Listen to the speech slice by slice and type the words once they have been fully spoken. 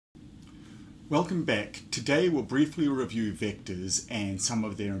Welcome back. Today we'll briefly review vectors and some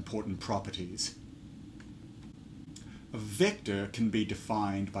of their important properties. A vector can be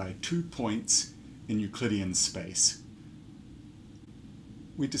defined by 2 points in Euclidean space.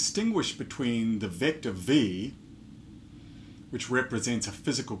 We distinguish between the vector v, which represents a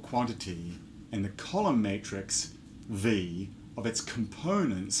physical quantity, and the column matrix v of its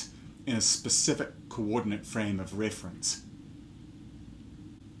components in a specific coordinate frame of reference.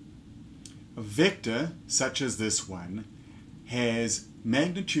 A vector, such as this one, has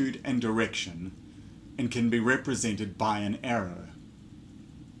magnitude and direction and can be represented by an arrow.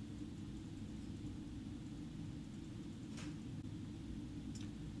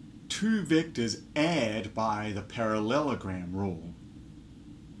 Two vectors add by the parallelogram rule.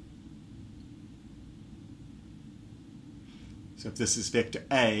 So if this is vector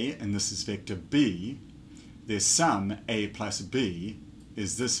A and this is vector B, their sum, A plus B,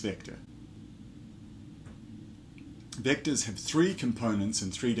 is this vector. Vectors have 3 components in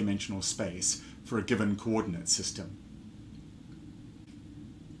 3-dimensional space for a given coordinate system.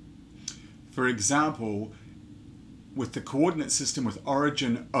 For example, with the coordinate system with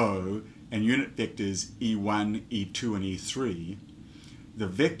origin O and unit vectors E1, E2 and E3, the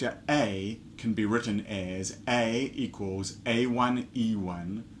vector A can be written as A equals A1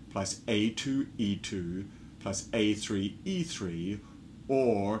 E1 plus A2 E2 plus A3 E3,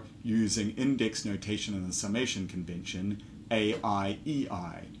 or using index notation in the summation convention, AI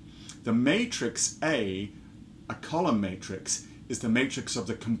EI. The matrix A column matrix, is the matrix of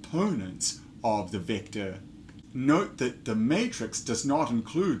the components of the vector. Note that the matrix does not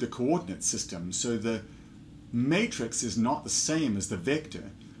include the coordinate system, so the matrix is not the same as the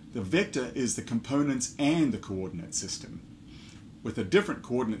vector. The vector is the components and the coordinate system. With a different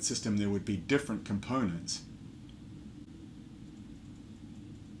coordinate system, there would be different components.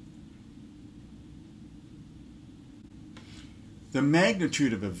 The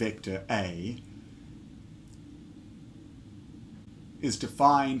magnitude of a vector A is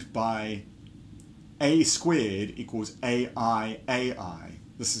defined by A squared equals AI.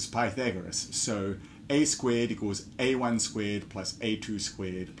 This is Pythagoras. So A squared equals A1 squared plus A2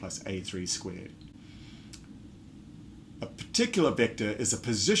 squared plus A3 squared. A particular vector is a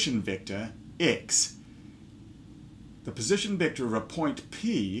position vector, x. The position vector of a point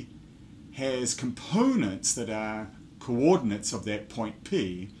P has components that are coordinates of that point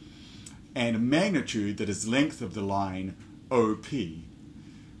P and a magnitude that is length of the line OP.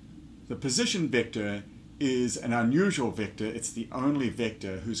 The position vector is an unusual vector. It's the only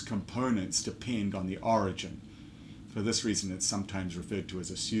vector whose components depend on the origin. For this reason, it's sometimes referred to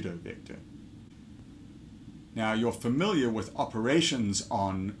as a pseudo-vector. Now, you're familiar with operations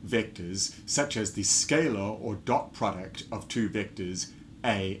on vectors, such as the scalar or dot product of 2 vectors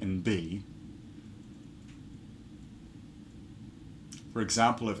A and B. For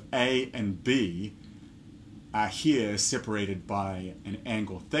example, if A and B are here separated by an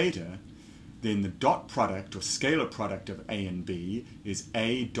angle theta, then the dot product or scalar product of A and B is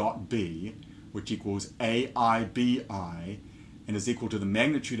A dot B, which equals AIBI, and is equal to the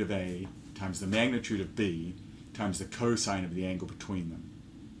magnitude of A times the magnitude of B times the cosine of the angle between them.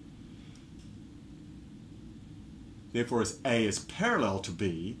 Therefore, as A is parallel to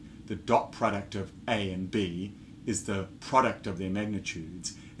B, the dot product of A and B is the product of their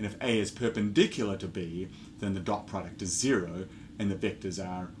magnitudes, and if A is perpendicular to B, then the dot product is 0 and the vectors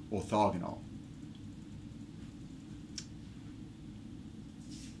are orthogonal.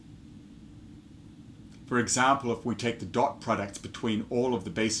 For example, if we take the dot products between all of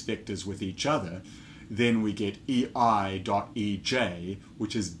the base vectors with each other, then we get EI dot EJ,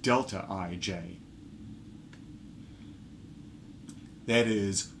 which is delta IJ. That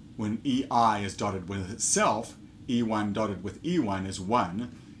is, when EI is dotted with itself, E1 dotted with E1 is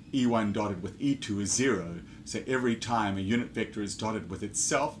 1, E1 dotted with E2 is 0. So every time a unit vector is dotted with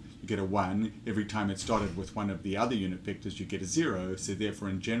itself, you get a 1. Every time it's dotted with one of the other unit vectors, you get a 0. So therefore,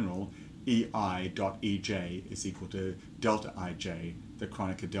 in general, EI dot EJ is equal to delta IJ, the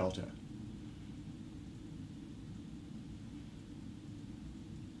Kronecker delta.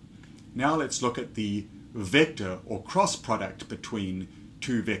 Now let's look at the vector or cross product between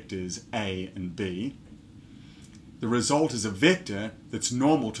 2 vectors A and B. The result is a vector that's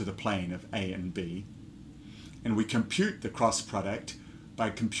normal to the plane of A and B. And we compute the cross product by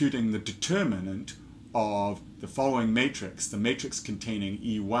computing the determinant of the following matrix, the matrix containing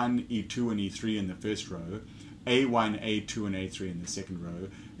E1, E2, and E3 in the first row, A1, A2, and A3 in the second row,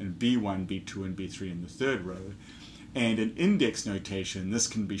 and B1, B2, and B3 in the third row. And in index notation, this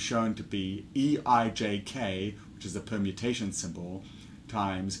can be shown to be EIJK, which is the permutation symbol,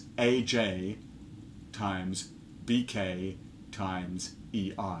 times AJ times BK times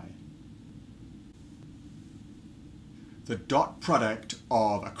EI. The dot product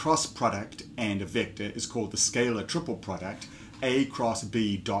of a cross product and a vector is called the scalar triple product, A cross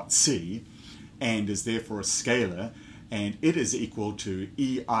B dot C, and is therefore a scalar, and it is equal to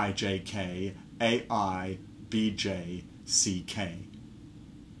EIJK AI BJ CK.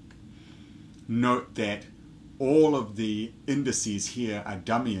 Note that all of the indices here are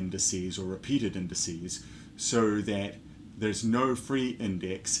dummy indices or repeated indices, so that there's no free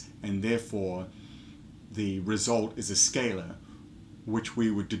index, and therefore the result is a scalar, which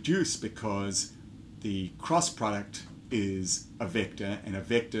we would deduce because the cross product is a vector, and a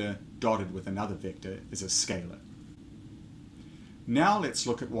vector dotted with another vector is a scalar. Now let's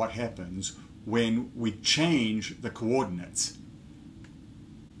look at what happens when we change the coordinates.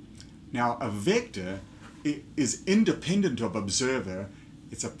 Now a vector is independent of observer.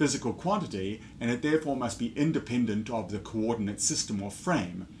 It's a physical quantity, and it therefore must be independent of the coordinate system or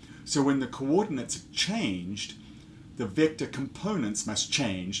frame. So when the coordinates are changed, the vector components must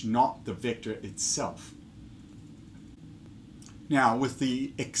change, not the vector itself. Now, with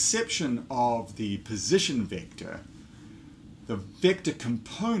the exception of the position vector, the vector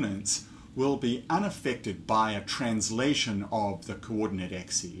components will be unaffected by a translation of the coordinate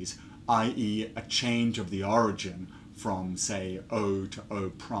axes, i.e. a change of the origin from, say, O to O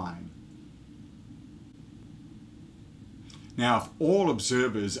prime. Now, if all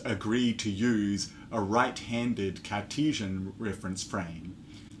observers agree to use a right-handed Cartesian reference frame,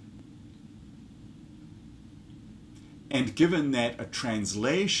 and given that a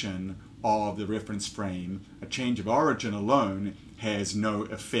translation of the reference frame, a change of origin alone, has no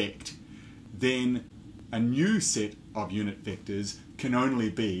effect, then a new set of unit vectors can only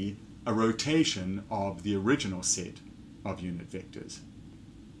be a rotation of the original set of unit vectors.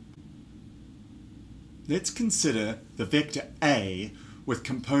 Let's consider the vector A with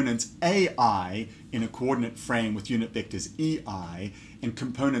components AI in a coordinate frame with unit vectors EI, and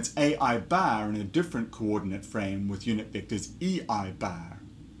components AI bar in a different coordinate frame with unit vectors EI bar.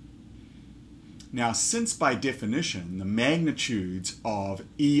 Now, since by definition the magnitudes of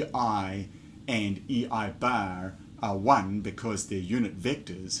EI and EI bar are 1 because they're unit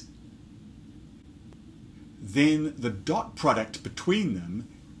vectors, then the dot product between them,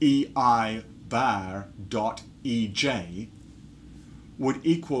 EI bar dot EJ, would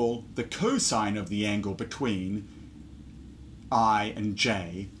equal the cosine of the angle between I and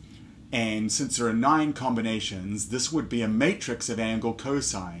J, and since there are 9 combinations, this would be a matrix of angle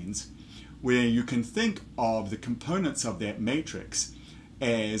cosines, where you can think of the components of that matrix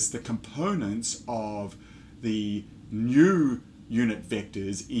as the components of the new unit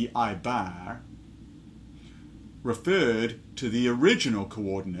vectors EI bar referred to the original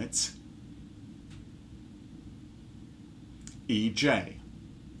coordinates EJ.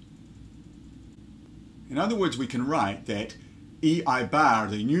 In other words, we can write that EI bar,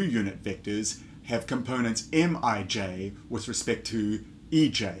 the new unit vectors, have components Mij with respect to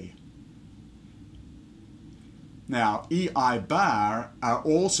EJ. Now, EI bar are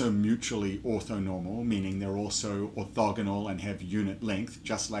also mutually orthonormal, meaning they're also orthogonal and have unit length,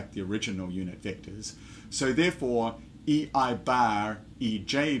 just like the original unit vectors. So therefore, EI bar,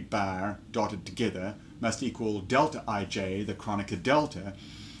 EJ bar dotted together must equal delta Ij, the Kronecker delta,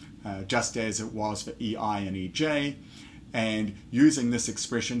 just as it was for EI and EJ. And using this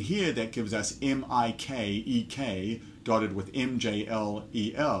expression here, that gives us MIK EK dotted with MJL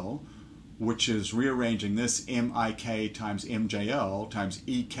EL, which is rearranging this MIK times MJL times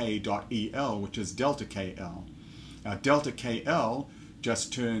EK dot EL, which is delta KL. Now, delta KL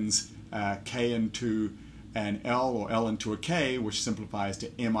just turns K into an L or L into a K, which simplifies to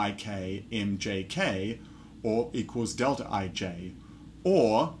MIK MJK, or equals delta Ij.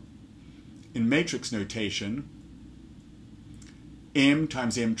 Or, in matrix notation, M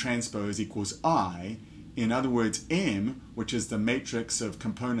times M transpose equals I. In other words, M, which is the matrix of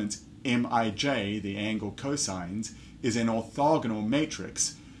components Mij, the angle cosines, is an orthogonal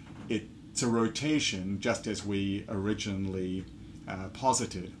matrix. It's a rotation, just as we originally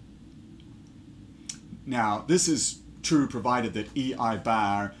posited. Now, this is true provided that EI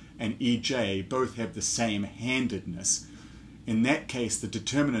bar and EJ both have the same handedness. In that case, the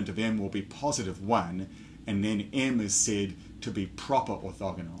determinant of M will be positive 1, and then M is said to be proper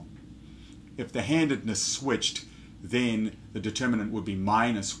orthogonal. If the handedness switched, then the determinant would be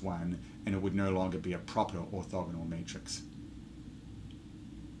minus 1, and it would no longer be a proper orthogonal matrix.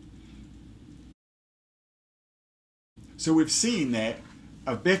 So we've seen that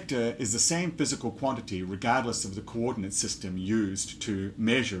a vector is the same physical quantity regardless of the coordinate system used to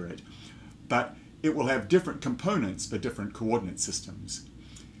measure it, but it will have different components for different coordinate systems.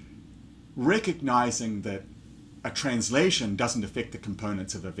 Recognizing that a translation doesn't affect the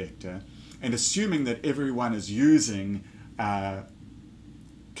components of a vector, and assuming that everyone is using a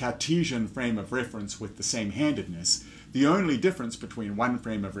Cartesian frame of reference with the same handedness, the only difference between one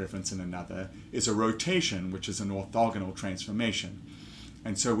frame of reference and another is a rotation, which is an orthogonal transformation.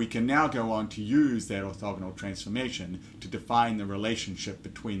 And so we can now go on to use that orthogonal transformation to define the relationship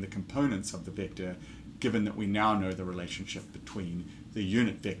between the components of the vector, given that we now know the relationship between the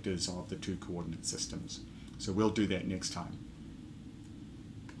unit vectors of the two coordinate systems. So we'll do that next time.